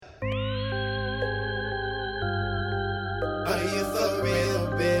Are you for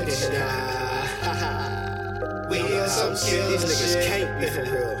real, bitch? Nah. We on some killer These niggas shit. can't be for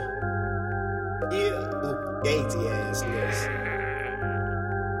real. Yeah. Ooh, gazy ass niggas.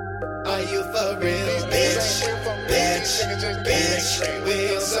 Are you for real, bitch? Bitch, bitch.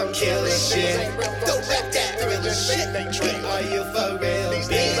 We on some killer shit. Don't back that thriller shit. Are you for real,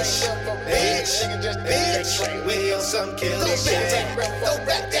 bitch? Bitch, bitch. We on some killer shit. Don't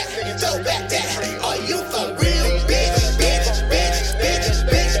back that, don't back that. Are you for real, bitch? Bitch, bitch, bitch,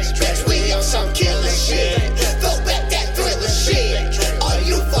 bitch, bitch. We on some killer shit. Don't back that thriller shit. Are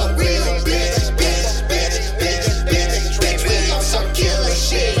you for real, bitch? Bitch, bitch, bitch, bitch, bitch. We on some killer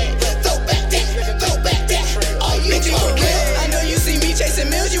shit. I know you see me chasing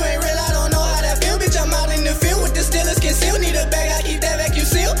meals, you ain't real, I don't know how that feel. Bitch, I'm out in the field with the Steelers concealed. Need a bag, I keep that vacuum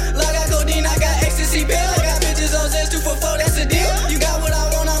sealed. Like I got codeine, I got ecstasy pill. I got bitches on Zest 2 for 4, that's a deal. You got what I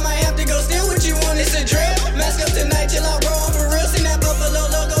want, I might have to go steal. What you want, it's a drill. Mask up tonight till I roll on for real. Seen that Buffalo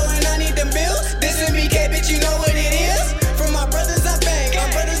logo and I need them bills. This MBK, bitch, you know what it is. From my brothers I bang, my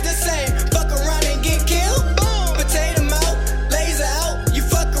brothers the same. Fuck around and get killed. Potato mouth, laser out. You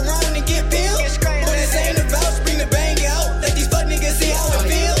fuck around and get peeled. But this ain't about bring the bang out. Let these fuck niggas see how it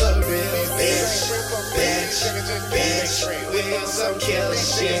feels. Bitch, we on some killer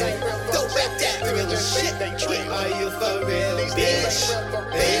shit. Don't back that thriller shit. Are you for real, bitch?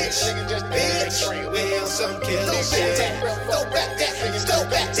 Bitch, bitch, we on some killer shit. Don't back that, don't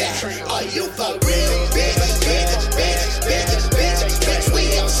back that. Are you for real, bitch? Bitch, bitch, bitch, bitch, bitch, we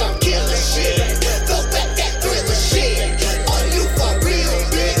on some killer shit. Don't back that thriller shit. Are you for real,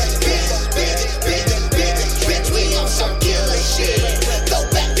 bitch? Bitch, bitch, bitch, bitch, bitch, we on some killer shit. Don't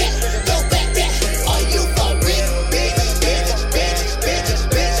back that, don't back that. Are you for real, bitch? Bitch, bitch, bitch,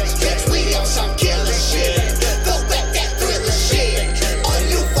 bitch, bitch, we on some killer shit. Don't back that thriller shit. Are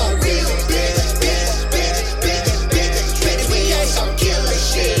you for real, bitch? Bitch, bitch, bitch, bitch, bitch, we on some killer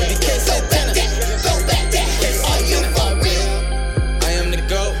shit. Don't back that, don't back that. Are you for real? I am the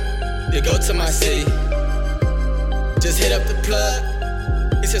GOAT, you go to my city. Just hit up the plug,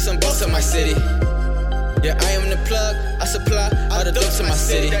 it's just some boss in my city. Yeah, I am the plug, I supply all the dope to my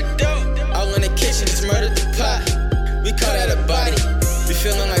city. All in the kitchen, just murdered the pot. We call that a body, we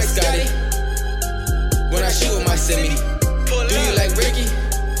feeling like Scotty. When I shoot with my semi, do you like Ricky?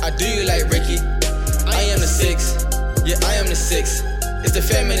 I do you like Ricky. I am the 6, yeah, I am the 6. It's the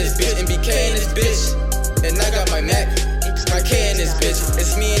fam in this bitch, MBK in this bitch. And I got my Mac, my K in this bitch.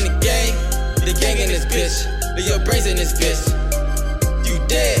 It's me in the gang in this bitch. Leave your brains in this bitch. You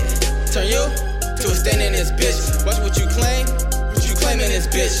dead, turn you to a stand in this bitch. Watch what you claim in this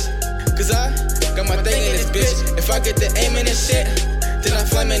bitch. Cause I got my thing in this bitch. If I get the aim in this shit, then I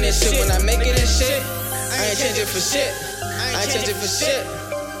flame in this shit. When I make it in shit, I ain't changing for shit. I ain't changing for shit.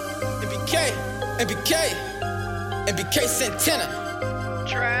 MBK Santana.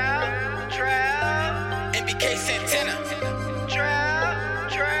 Trap. MBK Santana. Trap.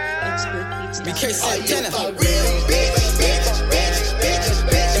 MBK Santana. Are you for real, bitch? Bitch, bitch, bitch,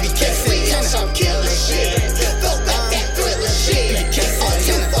 bitch, bitch, we on some killer shit. Don't back that thriller shit. Are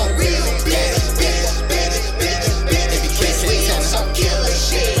you for real, bitch? Bitch, bitch, bitch, bitch, bitch, we on some killer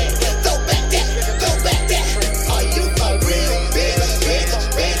shit. Don't back that, don't back that. Are you for real, bitch? Bitch,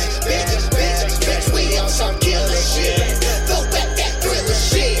 bitch, bitch, bitch, bitch, we on some killer shit. Don't back that thriller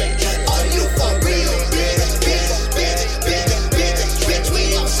shit. Are you for real, bitch? Bitch, bitch, bitch, bitch, bitch, we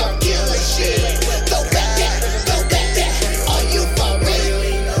on some killer shit. Don't back that, don't back that. Are you for real?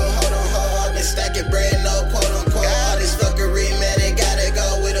 Hold on, I've been stacking bread, no quote unquote. All this fuckery, man, it gotta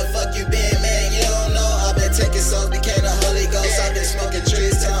go. Where the fuck you been, man? You don't know. I've been taking souls, became the Holy Ghost. I've been smoking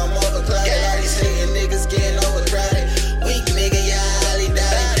trees till I'm overclouded. All these hating niggas getting overcrowded. Weak nigga, yeah, I highly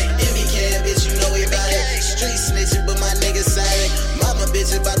doubt it. MBK, bitch, you know we bout it. Street snitching, but my niggas silent. Mama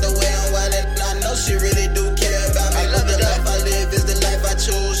bitch about the way I'm wildin'. I know she really do care about me. But the life I live is the life I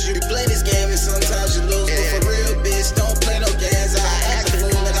choose. You play this game and sometimes you lose. But for real, bitch, don't play no games. I act the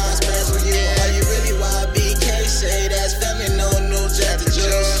fool and I spaz with you. Are you really YBK? Say that's family, no new Jack the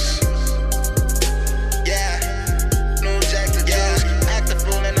Juice. Yeah, new Jack the Juice. Act the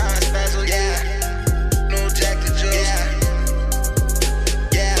fool and I spaz with you. Yeah, new Jack the Juice.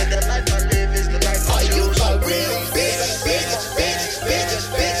 Yeah, but the life I live is the life I Are you choose. for real, bitch? Bitch, bitch, bitch,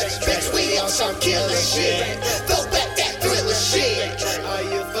 bitch, bitch, we on some killer shit. Don't back that thriller shit. Are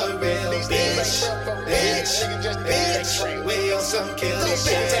you for real, bitch? Bitch, bitch, we on some killer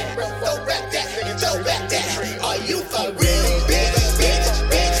shit. Don't back that, don't back that. Are you for real, bitch? Bitch,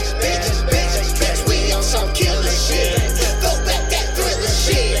 bitch, bitch, bitch, bitch, we on some killer shit. Don't back that thriller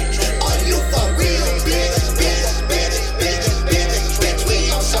shit. Are you for real, bitch? Bitch, bitch, bitch, bitch, bitch,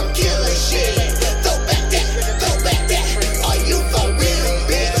 we on some killer shit. Don't back that, don't back that. Are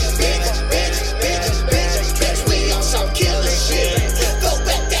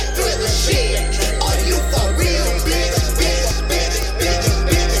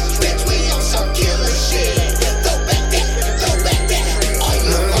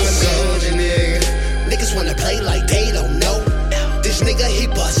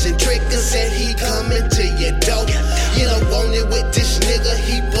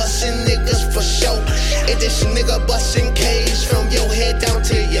nigga bustin' cage from your head down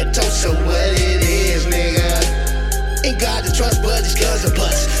to your toe. So what it is, nigga? Ain't got the trust, but these guns are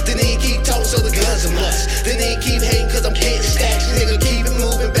bust. Then he keep talking, so the guns are must. Then he keep hating, cause I'm getting stacks. Nigga, keep it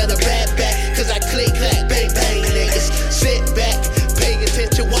moving, better rap back. Cause I click, clack, bang, bang, niggas. Sit back, pay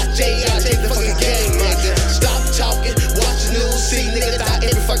attention, watch AI, take the fucking game, nigga. Stop talking, watch the news, see niggas die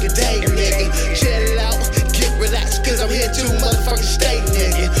every fucking day, nigga. Chill out, get relaxed, cause I'm here to motherfucking stay,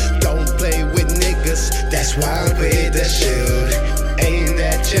 nigga. Don't play with niggas, that's why I'm with the shoot. Aim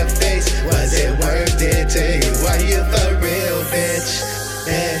at your face, was it worth it to you? Are you for real, bitch?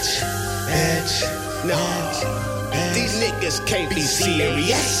 Bitch, bitch, no. These niggas can't be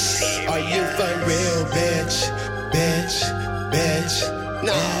serious. Are you for real, bitch? Bitch, bitch,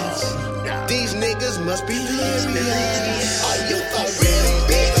 no. These niggas must be delirious. Are you for real,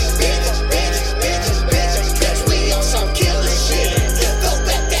 bitch?